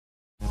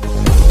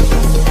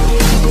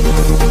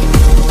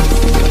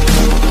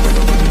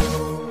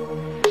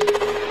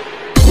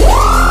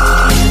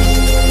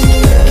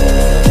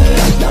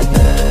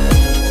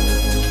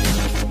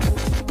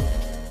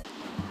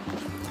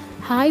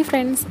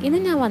Friends, ഇന്ന്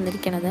ഞാൻ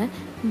വന്നിരിക്കുന്നത്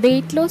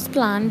വെയിറ്റ് ലോസ്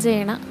പ്ലാൻ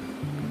ചെയ്യണ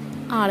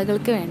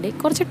ആളുകൾക്ക് വേണ്ടി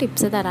കുറച്ച്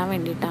ടിപ്സ് തരാൻ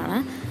വേണ്ടിയിട്ടാണ്.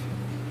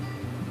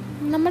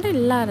 നമ്മുടെ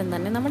എല്ലാവരും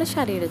തന്നെ നമ്മുടെ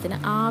ശരീരത്തിന്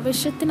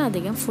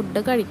ആവശ്യത്തിനധികം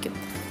ഫുഡ് കഴിക്കും.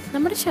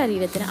 നമ്മുടെ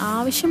ശരീരത്തിന്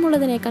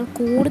ആവശ്യമുള്ളതിനേക്കാൾ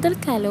കൂടുതൽ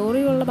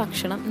കലോറിയുള്ള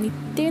ഭക്ഷണം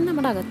നിത്യവും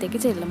നമ്മുടെ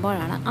അകത്തേക്ക്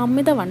ചെല്ലുമ്പോഴാണ്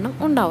അമിതവണ്ണം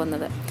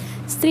ഉണ്ടാവുന്നത്.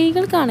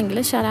 സ്ത്രീകൾക്കാണെങ്കിൽ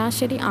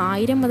ശരാശരി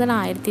 1000 മുതൽ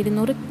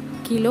 1200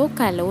 കിലോ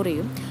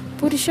കലോറിയും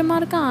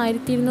പുരുഷന്മാർക്ക്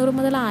 1200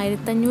 മുതൽ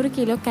 1500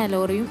 കിലോ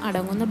കലോറിയും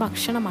അടങ്ങുന്ന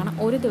ഭക്ഷണമാണ്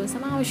ഒരു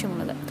ദിവസം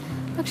ആവശ്യമുള്ളത്.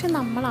 പക്ഷെ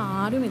നമ്മൾ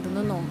ആരും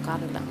ഇതൊന്നും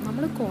നോക്കാറില്ല.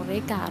 നമ്മൾ കുറേ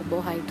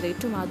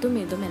കാർബോഹൈഡ്രേറ്റും അതും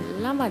ഇതും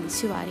എല്ലാം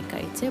വലിച്ചു വാരി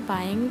കഴിച്ച്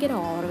ഭയങ്കര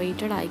ഓവർ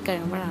വെയ്റ്റഡ് ആയി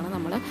കഴിയുമ്പോഴാണ്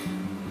നമ്മൾ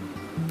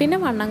പിന്നെ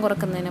വണ്ണം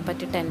കുറക്കുന്നതിനെ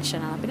പറ്റി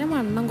ടെൻഷനാണ്. പിന്നെ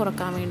വണ്ണം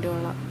കുറക്കാൻ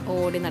വേണ്ടിയുള്ള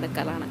ഓടി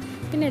നടക്കലാണ്.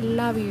 പിന്നെ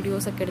എല്ലാ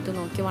വീഡിയോസൊക്കെ എടുത്ത്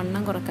നോക്കി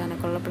വണ്ണം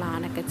കുറക്കാനൊക്കെ ഉള്ള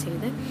പ്ലാനൊക്കെ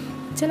ചെയ്ത്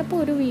ചിലപ്പോൾ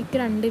ഒരു വീക്ക്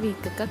 2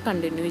 വീക്കൊക്കെ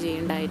കണ്ടിന്യൂ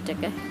ചെയ്യും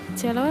ഡയറ്റൊക്കെ.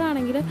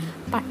 ചിലവരാണെങ്കിൽ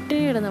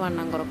പട്ടിണി കിടന്ന്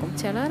വണ്ണം കുറക്കും,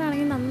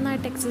 ചിലവരാണെങ്കിൽ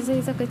നന്നായിട്ട്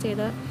എക്സസൈസൊക്കെ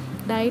ചെയ്ത്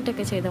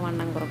ഡയറ്റൊക്കെ ചെയ്ത്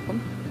വണ്ണം കുറക്കും.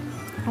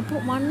 അപ്പോൾ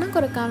വണ്ണം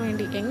കുറക്കാൻ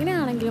വേണ്ടി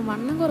എങ്ങനെയാണെങ്കിലും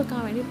വണ്ണം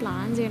കുറക്കാൻ വേണ്ടി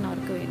പ്ലാൻ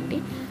ചെയ്യുന്നവർക്ക് വേണ്ടി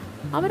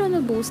അവരൊന്ന്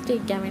ബൂസ്റ്റ്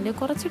ചെയ്യിക്കാൻ വേണ്ടി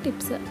കുറച്ച്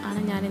ടിപ്സ് ആണ്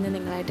ഞാനിന്ന്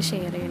നിങ്ങളായിട്ട്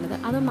ഷെയർ ചെയ്യുന്നത്.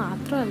 അത്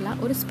മാത്രമല്ല,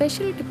 ഒരു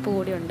സ്പെഷ്യൽ ടിപ്പ്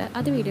കൂടിയുണ്ട്.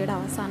 അത് വീഡിയോയുടെ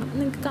അവസാനം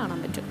നിങ്ങൾക്ക് കാണാൻ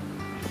പറ്റും.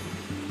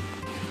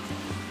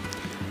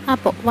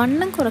 അപ്പോൾ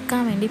വണ്ണം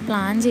കുറക്കാൻ വേണ്ടി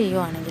പ്ലാൻ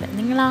ചെയ്യുവാണെങ്കിൽ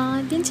നിങ്ങൾ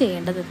ആദ്യം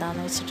ചെയ്യേണ്ടത്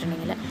എന്താണെന്ന്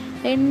വെച്ചിട്ടുണ്ടെങ്കിൽ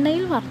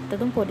എണ്ണയിൽ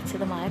വറുത്തതും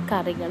പൊരിച്ചതുമായ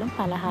കറികളും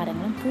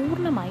പലഹാരങ്ങളും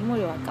പൂർണ്ണമായും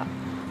ഒഴിവാക്കാം.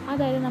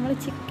 അതായത് നമ്മൾ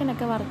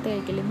ചിക്കനൊക്കെ വറുത്ത്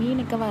കഴിക്കില്ല,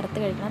 മീനൊക്കെ വറുത്ത്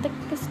കഴിക്കണം,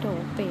 അതൊക്കെ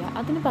സ്റ്റോപ്പ് ചെയ്യുക.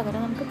 അതിന്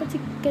പകരം നമുക്കിപ്പോൾ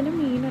ചിക്കനും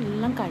മീനും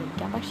എല്ലാം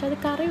കഴിക്കാം, പക്ഷെ അത്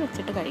കറി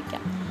വെച്ചിട്ട്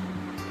കഴിക്കാം.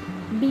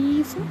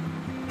 ബീഫും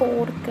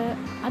പോർക്ക്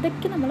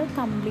അതൊക്കെ നമ്മൾ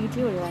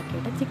കംപ്ലീറ്റ്ലി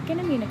ഒഴിവാക്കിയിട്ട്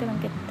ചിക്കനും മീനൊക്കെ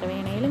നമുക്ക് എത്ര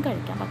വേണേലും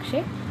കഴിക്കാം, പക്ഷേ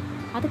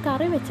അത്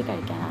കറി വെച്ച്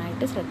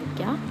കഴിക്കാനായിട്ട്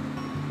ശ്രദ്ധിക്കുക.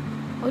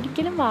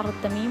 ഒരിക്കലും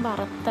വറുത്ത മീൻ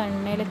വറുത്ത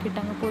എണ്ണയിലൊക്കെ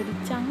ഇട്ടങ്ങ്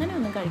പൊരിച്ച് അങ്ങനെ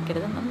ഒന്നും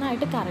കഴിക്കരുത്.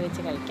 നന്നായിട്ട് കറി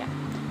വെച്ച് കഴിക്കാം.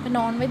 ഇപ്പോൾ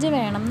നോൺ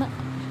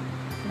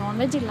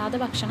വെജ് ഇല്ലാതെ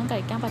ഭക്ഷണം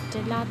കഴിക്കാൻ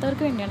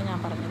പറ്റില്ലാത്തവർക്ക് വേണ്ടിയാണ് ഞാൻ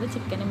പറഞ്ഞത്.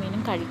 ചിക്കനും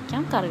മീനും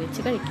കഴിക്കാം, കറി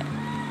വെച്ച് കഴിക്കാം.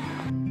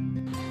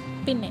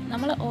 പിന്നെ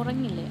നമ്മൾ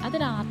ഉറങ്ങില്ലേ, അത്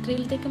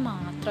രാത്രിയിലത്തേക്ക്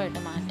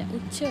മാത്രമായിട്ട് മാറ്റാം.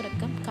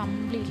 ഉച്ചയുറക്കം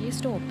കംപ്ലീറ്റ്ലി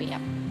സ്റ്റോപ്പ്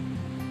ചെയ്യാം.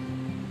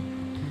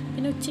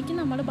 പിന്നെ ഉച്ചയ്ക്ക്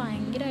നമ്മൾ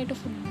ഭയങ്കരമായിട്ട്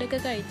ഫുഡൊക്കെ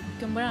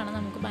കഴിക്കുമ്പോഴാണ്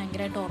നമുക്ക്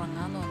ഭയങ്കരമായിട്ട്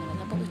ഉറങ്ങാൻ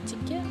തോന്നുന്നത്. അപ്പോൾ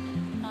ഉച്ചയ്ക്ക്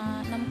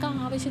നമുക്ക്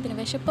ആവശ്യത്തിന്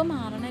വിശപ്പ്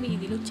മാറുന്ന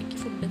രീതിയിൽ ഉച്ചയ്ക്ക്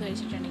ഫുഡ്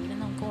കഴിച്ചിട്ടുണ്ടെങ്കിൽ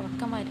നമുക്ക്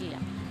ഉറക്കം വരില്ല.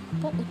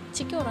 അപ്പോൾ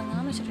ഉച്ചയ്ക്ക്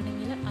ഉറങ്ങാമെന്ന്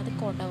വെച്ചിട്ടുണ്ടെങ്കിൽ അത്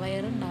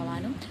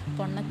കുടവയറുണ്ടാവാനും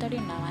പൊണ്ണത്തടി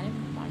ഉണ്ടാവാനും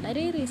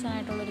വളരെ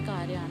റീസണായിട്ടുള്ളൊരു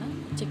കാര്യമാണ്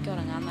ഉച്ചയ്ക്ക്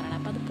ഉറങ്ങാമെന്ന് പറയുന്നത്.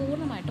 അപ്പോൾ അത്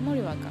പൂർണ്ണമായിട്ടും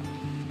ഒഴിവാക്കാം.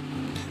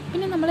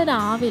 പിന്നെ നമ്മൾ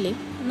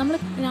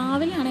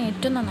രാവിലെയാണ്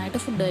ഏറ്റവും നന്നായിട്ട്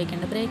ഫുഡ്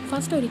കഴിക്കേണ്ടത്.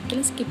 ബ്രേക്ക്ഫാസ്റ്റ്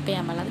ഒരിക്കലും സ്കിപ്പ്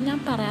ചെയ്യാൻ പാടില്ല. അത് ഞാൻ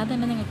പറയാതെ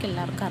തന്നെ നിങ്ങൾക്ക്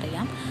എല്ലാവർക്കും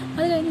അറിയാം.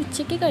 അത് കഴിഞ്ഞ്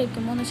ഉച്ചയ്ക്ക്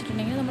കഴിക്കുമ്പോൾ എന്ന്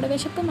വെച്ചിട്ടുണ്ടെങ്കിൽ നമ്മുടെ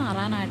വിശപ്പ്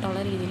മാറാനായിട്ടുള്ള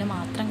രീതിയിൽ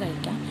മാത്രം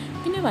കഴിക്കാം.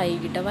 പിന്നെ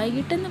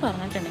വൈകിട്ട് എന്ന്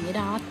പറഞ്ഞിട്ടുണ്ടെങ്കിൽ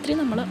രാത്രി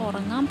നമ്മൾ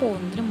ഉറങ്ങാൻ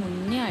പോകുന്നതിന്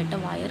മുന്നേ ആയിട്ട്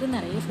വയറ്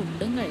നിറയെ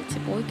ഫുഡും കഴിച്ച്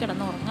പോയി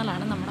കിടന്ന്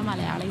ഉറങ്ങലാണ് നമ്മുടെ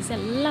മലയാളീസ്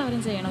എല്ലാവരും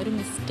ചെയ്യണ ഒരു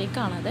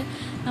മിസ്റ്റേക്കാണത്.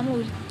 നമ്മൾ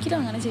ഒരിക്കലും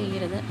അങ്ങനെ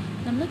ചെയ്യരുത്.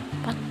 നമ്മൾ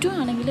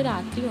പറ്റുവാണെങ്കിൽ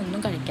രാത്രി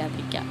ഒന്നും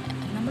കഴിക്കാതിരിക്കുക.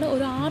 നമ്മൾ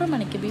ഒരു 6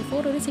 മണിക്ക്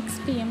ബിഫോർ ഒരു 6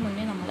 PM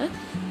മുന്നേ നമ്മൾ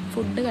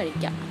ഫുഡ്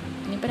കഴിക്കാം.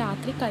 ഇനിയിപ്പോൾ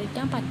രാത്രി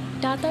കഴിക്കാൻ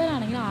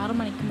പറ്റാത്തവരാണെങ്കിൽ 6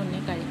 മണിക്ക് മുന്നേ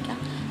കഴിക്കാം.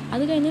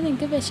 അത് കഴിഞ്ഞ്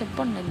നിങ്ങൾക്ക്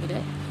വിശപ്പുണ്ടെങ്കിൽ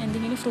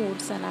എന്തെങ്കിലും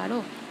ഫ്രൂട്ട് സലാഡോ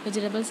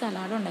വെജിറ്റബിൾ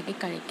സലാഡോ ഉണ്ടാക്കി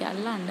കഴിക്കുക.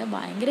 അല്ലാണ്ട്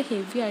ഭയങ്കര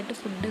ഹെവി ആയിട്ട്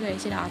ഫുഡ്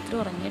കഴിച്ച് രാത്രി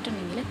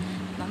ഉറങ്ങിയിട്ടുണ്ടെങ്കിൽ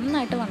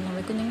നന്നായിട്ട് വണ്ണം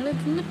വെക്കും. നിങ്ങൾ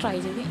ഇതൊന്ന് ട്രൈ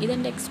ചെയ്ത്,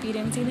 ഇതെൻ്റെ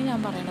എക്സ്പീരിയൻസിൽ നിന്ന്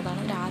ഞാൻ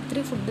പറയുന്നതാണ്.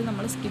 രാത്രി ഫുഡ്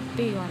നമ്മൾ സ്കിപ്പ്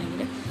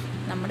ചെയ്യുവാണെങ്കിൽ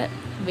നമ്മുടെ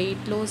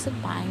വെയിറ്റ് ലോസ്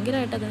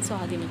ഭയങ്കരമായിട്ട് അതിനെ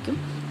സ്വാധീനിക്കും.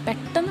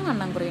 പെട്ടെന്ന്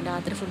വണ്ണം കുറയും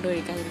രാത്രി ഫുഡ്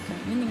കഴിക്കാതിരിക്കും.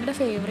 ഇനി നിങ്ങളുടെ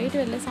ഫേവറേറ്റ്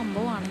വല്ല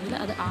സംഭവമാണെങ്കിൽ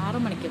അത്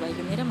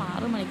വൈകുന്നേരം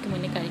 6 മണിക്ക്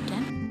മുന്നേ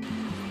കഴിക്കാൻ.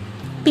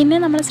 പിന്നെ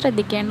നമ്മൾ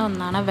ശ്രദ്ധിക്കേണ്ട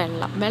ഒന്നാണ്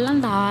വെള്ളം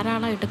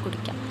ധാരാളമായിട്ട്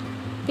കുടിക്കാം.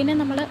 പിന്നെ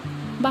നമ്മൾ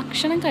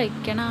ഭക്ഷണം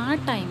കഴിക്കണ ആ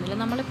ടൈമിൽ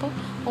നമ്മളിപ്പോൾ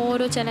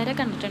ചിലരെ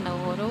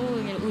കണ്ടിട്ടുണ്ടാവും, ഓരോ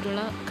ഉരുള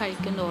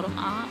കഴിക്കും തോറും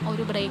ആ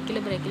ഒരു ബ്രേക്കിൽ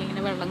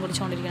ഇങ്ങനെ വെള്ളം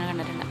കുടിച്ചുകൊണ്ടിരിക്കുന്നത്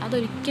കണ്ടിട്ടുണ്ട്.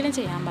 അതൊരിക്കലും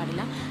ചെയ്യാൻ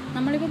പാടില്ല.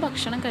 നമ്മളിപ്പോൾ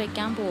ഭക്ഷണം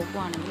കഴിക്കാൻ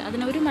പോകുകയാണെങ്കിൽ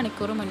അതിന് 1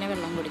 മണിക്കൂർ മുന്നേ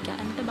വെള്ളം കുടിക്കുക.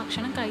 എന്നിട്ട്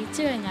ഭക്ഷണം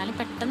കഴിച്ച് കഴിഞ്ഞാൽ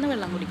പെട്ടെന്ന്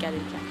വെള്ളം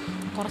കുടിക്കാതിരിക്കുക.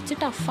 കുറച്ച്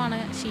ടഫാണ്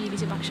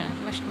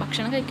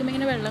ഭക്ഷണം കഴിക്കുമ്പോൾ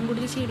ഇങ്ങനെ വെള്ളം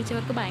കുടിച്ച്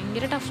ശീലിച്ചവർക്ക്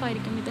ഭയങ്കര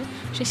ടഫായിരിക്കും ഇത്.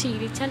 പക്ഷേ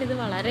ശീലിച്ചാൽ ഇത്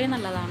വളരെ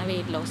നല്ലതാണ്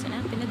വെയിറ്റ് ലോസിന്.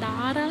 പിന്നെ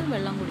ധാരാളം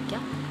വെള്ളം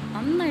കുടിക്കുക,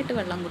 നന്നായിട്ട്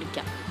വെള്ളം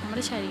കുടിക്കുക.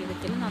 നമ്മുടെ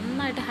ശരീരത്തിൽ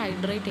നന്നായിട്ട്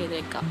ഹൈഡ്രേറ്റ് ചെയ്ത്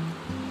വെക്കാം.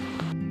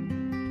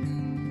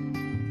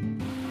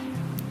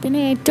 പിന്നെ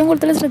ഏറ്റവും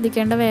കൂടുതൽ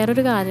ശ്രദ്ധിക്കേണ്ട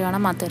വേറൊരു കാര്യമാണ്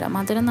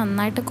മധുരം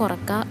നന്നായിട്ട്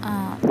കുറക്കുക.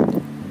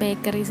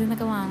 ബേക്കറീസിൽ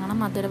നിന്നൊക്കെ വാങ്ങണം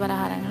മധുര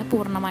പലഹാരങ്ങൾ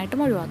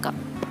പൂർണ്ണമായിട്ടും ഒഴിവാക്കാം.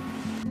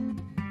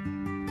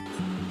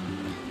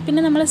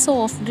 പിന്നെ നമ്മൾ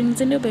സോഫ്റ്റ്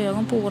ഡ്രിങ്ക്സിൻ്റെ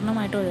ഉപയോഗം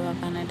പൂർണ്ണമായിട്ട്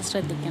ഒഴിവാക്കാനായിട്ട്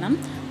ശ്രദ്ധിക്കണം.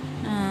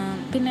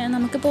 പിന്നെ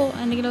നമുക്കിപ്പോൾ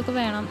എന്തെങ്കിലുമൊക്കെ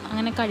വേണം,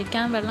 അങ്ങനെ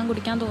വെള്ളം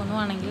കുടിക്കാൻ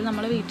തോന്നുവാണെങ്കിൽ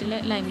നമ്മൾ വീട്ടിൽ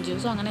ലൈം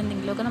ജ്യൂസോ അങ്ങനെ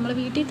എന്തെങ്കിലുമൊക്കെ നമ്മൾ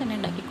വീട്ടിൽ തന്നെ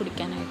ഉണ്ടാക്കി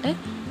കുടിക്കാനായിട്ട്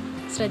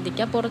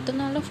ശ്രദ്ധിക്കുക.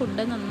 പുറത്തുനിന്നുള്ള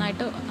ഫുഡ്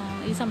നന്നായിട്ട്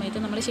ഈ സമയത്ത്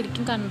നമ്മൾ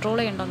ശരിക്കും കൺട്രോൾ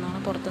ചെയ്യേണ്ട ഒന്നാണ്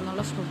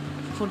പുറത്തുനിന്നുള്ള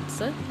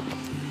ഫുഡ്സ്.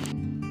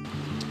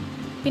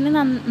 പിന്നെ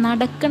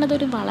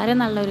നടക്കുന്നതൊരു വളരെ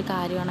നല്ലൊരു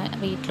കാര്യമാണ്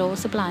വെയിറ്റ്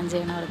ലോസ് പ്ലാൻ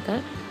ചെയ്യുന്നവർക്ക്.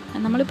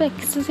 നമ്മളിപ്പോൾ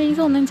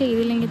എക്സസൈസ് ഒന്നും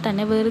ചെയ്തില്ലെങ്കിൽ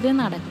തന്നെ വെറുതെ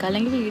നടക്കുക,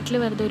 അല്ലെങ്കിൽ വീട്ടിൽ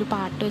വെറുതെ ഒരു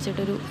പാട്ട്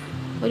വെച്ചിട്ട് ഒരു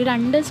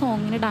 2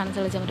 സോങ്ങിന് ഡാൻസ്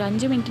കളിച്ചാൽ, ഒരു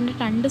 5 മിനിറ്റിൻ്റെ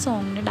 2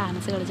 സോങ്ങിന്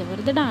ഡാൻസ് കളിച്ചാൽ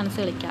വെറുതെ ഡാൻസ്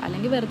കളിക്കുക,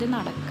 അല്ലെങ്കിൽ വെറുതെ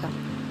നടക്കുക.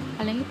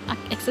 അല്ലെങ്കിൽ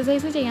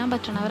എക്സസൈസ് ചെയ്യാൻ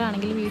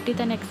പറ്റുന്നവരാണെങ്കിൽ വീട്ടിൽ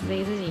തന്നെ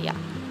എക്സസൈസ് ചെയ്യുക.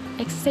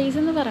 എക്സസൈസ്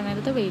എന്ന്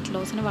പറയുന്നത് വെയിറ്റ്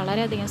ലോസിന്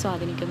വളരെയധികം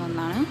സ്വാധീനിക്കുന്ന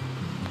ഒന്നാണ്.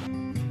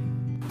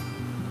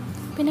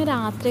 പിന്നെ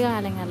രാത്രി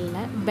കാലങ്ങളിൽ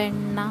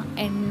വെണ്ണ,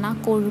 എണ്ണ,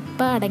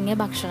 കൊഴുപ്പ് അടങ്ങിയ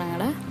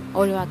ഭക്ഷണങ്ങൾ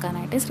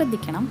ഒഴിവാക്കാനായിട്ട്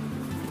ശ്രദ്ധിക്കണം.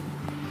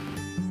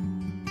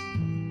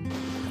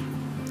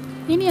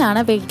 ഇനിയാണ്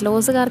വെയിറ്റ്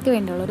ലോസുകാർക്ക്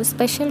വേണ്ടിയുള്ളൊരു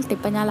സ്പെഷ്യൽ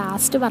ടിപ്പ്. ഞാൻ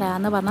ലാസ്റ്റ്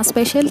പറയാമെന്ന് പറഞ്ഞ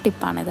സ്പെഷ്യൽ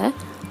ടിപ്പാണിത്.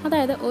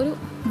 അതായത് ഒരു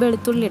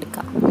വെളുത്തുള്ളി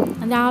എടുക്കുക.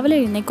 രാവിലെ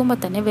എഴുന്നേൽക്കുമ്പോൾ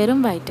തന്നെ വെറും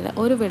വയറ്റിൽ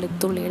ഒരു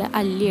വെളുത്തുള്ളിയുടെ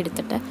അല്ലി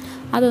എടുത്തിട്ട്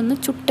അതൊന്ന്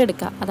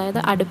ചുട്ടെടുക്കുക. അതായത്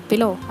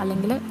അടുപ്പിലോ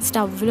അല്ലെങ്കിൽ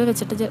സ്റ്റൗവിലോ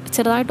വെച്ചിട്ട്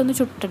ചെറുതായിട്ടൊന്ന്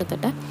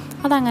ചുട്ടെടുത്തിട്ട്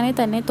അതങ്ങനെ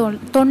തന്നെ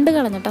തൊണ്ട്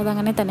കളഞ്ഞിട്ട്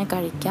അതങ്ങനെ തന്നെ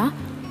കഴിക്കുക.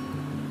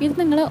 ഇത്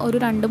നിങ്ങൾ ഒരു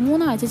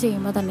 2-3 ആഴ്ച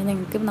ചെയ്യുമ്പോൾ തന്നെ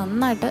നിങ്ങൾക്ക്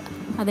നന്നായിട്ട്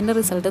അതിൻ്റെ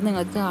റിസൾട്ട്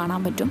നിങ്ങൾക്ക്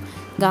കാണാൻ പറ്റും.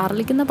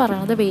 ഗാർലിക് എന്ന്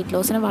പറയുന്നത് വെയിറ്റ്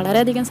ലോസിന്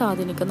വളരെയധികം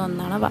സ്വാധീനിക്കുന്ന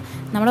ഒന്നാണ്.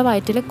 നമ്മുടെ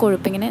വയറ്റിലെ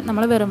കൊഴുപ്പിങ്ങനെ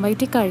നമ്മൾ വെറും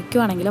വയറ്റിൽ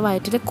കഴിക്കുകയാണെങ്കിൽ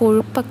വയറ്റിലെ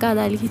കൊഴുപ്പൊക്കെ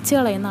അത് അലിയിച്ച്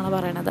കളയുമെന്നാണ്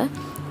പറയണത്.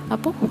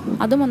 അപ്പോൾ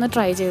അതും ഒന്ന്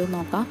ട്രൈ ചെയ്ത്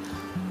നോക്കാം.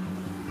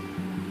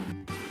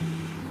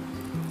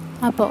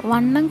 അപ്പോൾ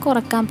വണ്ണം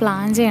കുറക്കാൻ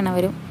പ്ലാൻ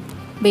ചെയ്യണവരും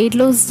വെയിറ്റ്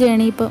ലോസ്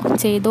ജേണി ഇപ്പോൾ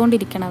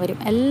ചെയ്തുകൊണ്ടിരിക്കണവരും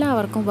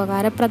എല്ലാവർക്കും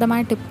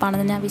ഉപകാരപ്രദമായ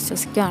ടിപ്പാണെന്ന് ഞാൻ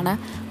വിശ്വസിക്കുകയാണ്.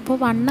 അപ്പോൾ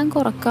വണ്ണം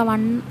കുറക്കുക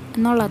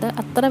എന്നുള്ളത്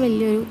അത്ര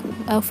വലിയൊരു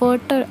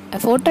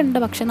എഫേർട്ട് ഉണ്ട്,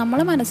 പക്ഷെ നമ്മൾ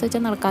മനസ്സ്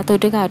വെച്ചാൽ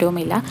നടക്കാത്തൊരു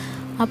കാര്യവുമില്ല.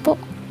 അപ്പോൾ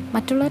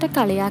മറ്റുള്ളവരെ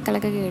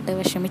കളിയാക്കലൊക്കെ കേട്ട്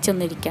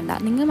വിഷമിച്ചൊന്നിരിക്കേണ്ട.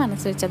 നിങ്ങൾ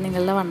മനസ്സ് വെച്ചാൽ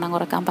നിങ്ങളുടെ വണ്ണം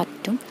കുറക്കാൻ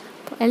പറ്റും.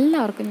 അപ്പോൾ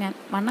എല്ലാവർക്കും ഞാൻ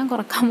വണ്ണം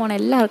കുറക്കാൻ പോകണം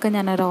എല്ലാവർക്കും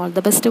ഞാനൊരു ഓൾ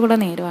ദ ബെസ്റ്റ് കൂടെ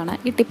നേരുവാണ്.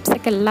 ഈ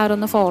ടിപ്സൊക്കെ എല്ലാവരും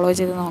ഒന്ന് ഫോളോ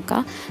ചെയ്ത്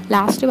നോക്കുക.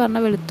 ലാസ്റ്റ് പറഞ്ഞ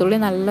വെളുത്തുള്ളി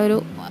നല്ലൊരു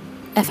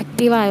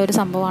എഫക്റ്റീവായ ഒരു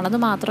സംഭവമാണ്. അത്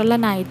മാത്രമല്ല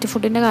നൈറ്റ്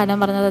ഫുഡിൻ്റെ കാര്യം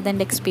പറഞ്ഞത്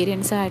അതെൻ്റെ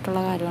എക്സ്പീരിയൻസ് ആയിട്ടുള്ള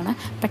കാര്യമാണ്.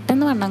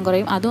 പെട്ടെന്ന് വണ്ണം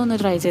കുറയും. അതും ഒന്ന്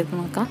ട്രൈ ചെയ്ത്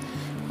നോക്കാം.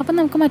 അപ്പം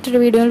നമുക്ക് മറ്റൊരു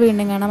വീഡിയോയിൽ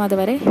വീണ്ടും കാണാം.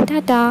 അതുവരെ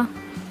ടാറ്റാ.